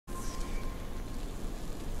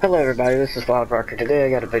Hello everybody, this is Wild Rocker. Today I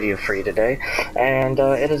got a video for you today, and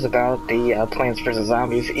it is about the Plants vs.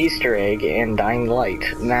 Zombies Easter egg in Dying Light.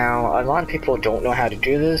 Now, a lot of people don't know how to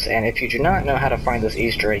do this, and if you do not know how to find this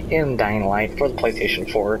Easter egg in Dying Light for the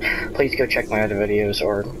PlayStation 4, please go check my other videos,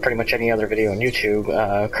 or pretty much any other video on YouTube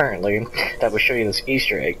currently that will show you this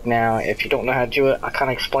Easter egg. Now, if you don't know how to do it, I'll kind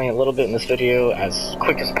of explain a little bit in this video as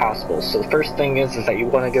quick as possible. So the first thing is that you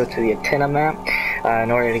want to go to the antenna map. In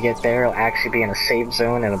order to get there, it'll actually be in a safe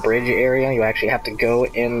zone in a bridge area. You actually have to go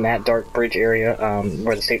in that dark bridge area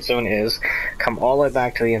where the safe zone is, come all the way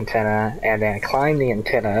back to the antenna, and then climb the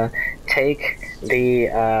antenna, take the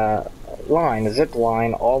the zip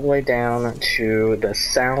line, all the way down to the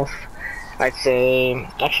south. I'd say,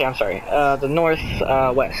 actually, I'm sorry, the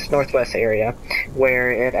northwest area,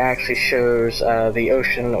 where it actually shows the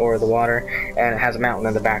ocean or the water, and it has a mountain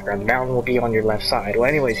in the background. The mountain will be on your left side. Well,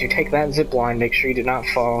 anyways, you take that zip line, make sure you do not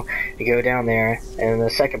fall, you go down there, and in the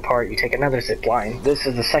second part, you take another zip line. This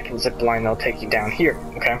is the second zip line that'll take you down here,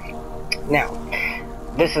 okay? Now,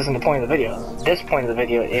 this isn't the point of the video. This point of the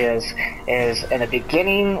video is in the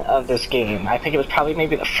beginning of this game, I think it was probably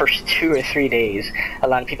maybe the first 2 or 3 days, a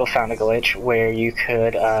lot of people found a glitch where you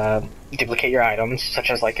could duplicate your items, such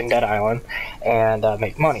as like in Dead Island, and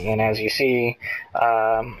make money. And as you see,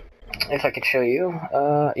 if I could show you,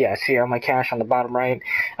 yeah, see on my cash on the bottom right,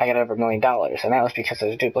 I got over $1 million, and that was because of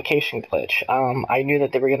the duplication glitch. I knew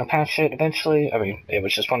that they were going to patch it eventually. I mean, it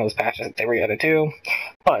was just one of those patches that they were going to do,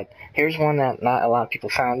 but here's one that not a lot of people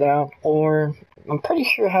found out, or I'm pretty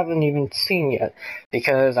sure haven't even seen yet,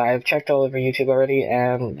 because I've checked all over YouTube already,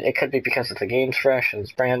 and it could be because the game's fresh and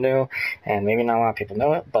it's brand new, and maybe not a lot of people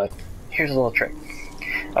know it, but here's a little trick.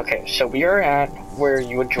 Okay, so we are at where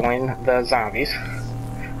you would join the zombies.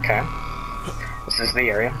 Okay, this is the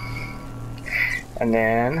area, and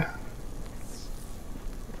then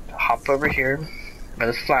hop over here where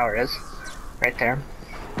this flower is, right there,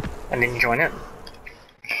 and then you join it.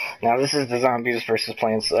 Now this is the Zombies vs.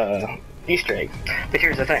 Plants Easter egg, but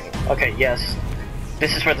here's the thing. Okay, yes,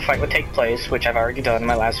 this is where the fight would take place, which I've already done in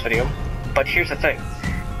my last video, but here's the thing.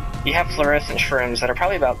 You have fluorescent shrooms that are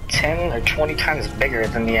probably about 10 or 20 times bigger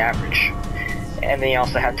than the average. And then you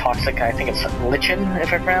also have toxic, I think it's LICHEN,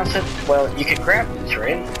 if I pronounce it. Well, you can grab these,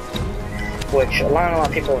 right? Which a lot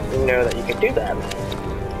of people know that you can do that.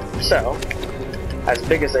 So, as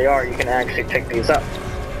big as they are, you can actually pick these up.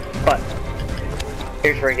 But,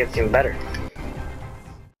 here's where it gets even better.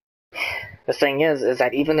 The thing is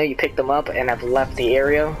that even though you pick them up and have left the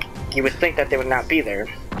area, you would think that they would not be there.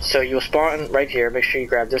 So you'll spawn right here, make sure you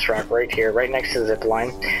grab this rock right here, right next to the zip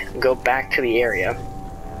line, go back to the area,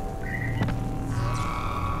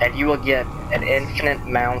 and you will get an infinite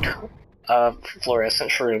amount of fluorescent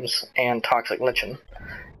shrooms and toxic lichen.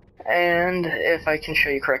 And if I can show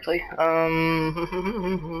you correctly,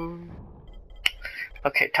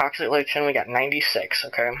 okay, toxic lichen we got 96,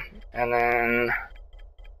 okay, and then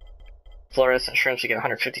fluorescent shrooms we get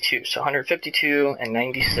 152, so 152 and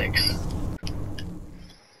 96.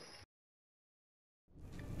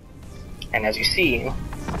 And as you see,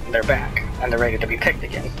 they're back, and they're ready to be picked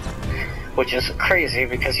again. Which is crazy,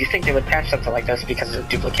 because you think they would patch something like this because of the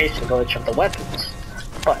duplication glitch of the weapons.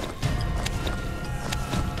 But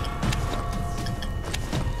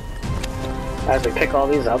as we pick all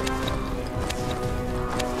these up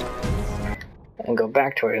and go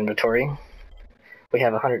back to our inventory, we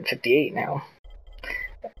have 158 now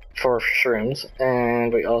for shrooms,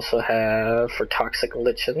 and we also have for toxic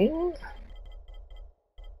lichen,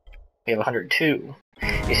 we have 102.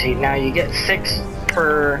 You see, now you get 6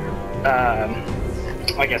 per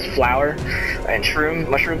I guess flower and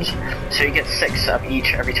mushrooms, so you get 6 of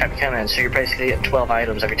each every time you come in, so you're basically getting 12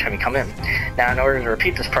 items every time you come in. Now in order to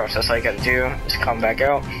repeat this process, all you gotta do is come back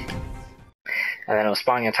out, and then it'll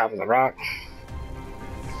spawn you on top of the rock,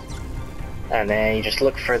 and then you just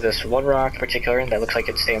look for this one rock in particular that looks like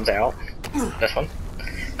it stands out, this one,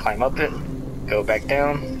 climb up it, go back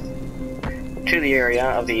down to the area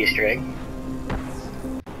of the Easter egg,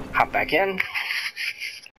 hop back in,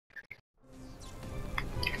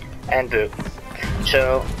 and boom.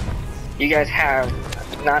 So you guys have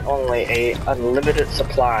not only a unlimited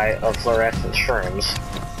supply of fluorescent shrooms,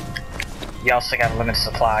 you also got a limited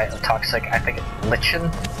supply of toxic, I think it's lichen,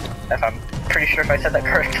 if I'm pretty sure if I said that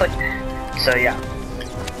correctly. So yeah,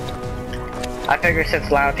 I figured since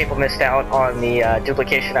a lot of people missed out on the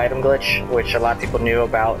duplication item glitch, which a lot of people knew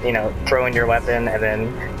about, you know, throwing your weapon and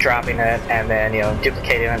then dropping it and then, you know,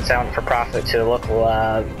 duplicating it and selling it for profit to the local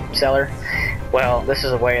seller. Well, this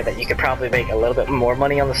is a way that you could probably make a little bit more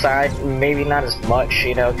money on the side. Maybe not as much,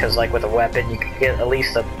 you know, because like with a weapon, you could get at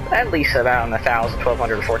least about $1,000,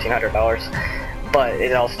 $1,200, or $1,400. but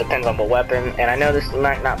it also depends on the weapon. And I know this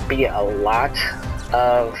might not be a lot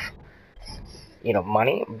of, you know,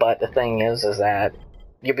 money, but the thing is that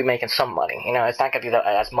you'll be making some money. You know, it's not going to be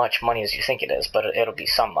as much money as you think it is, but it'll be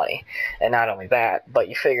some money. And not only that, but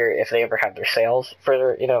you figure if they ever have their sales for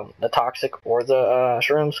their, you know, the toxic or the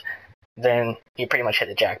shrooms, then you pretty much hit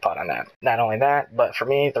the jackpot on that. Not only that, but for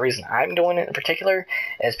me, the reason I'm doing it in particular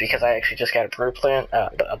is because I actually just got a blueprint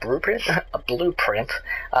of the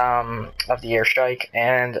airstrike,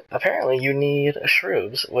 and apparently you need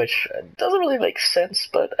shrooms, which doesn't really make sense,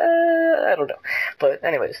 but I don't know. But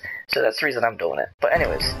anyways, so that's the reason I'm doing it. But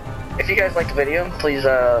anyways, if you guys liked the video, please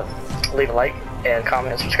leave a like and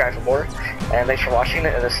comment and subscribe for more. And thanks for watching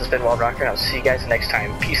it. And this has been Wild Rocker, and I'll see you guys next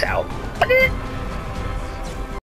time. Peace out.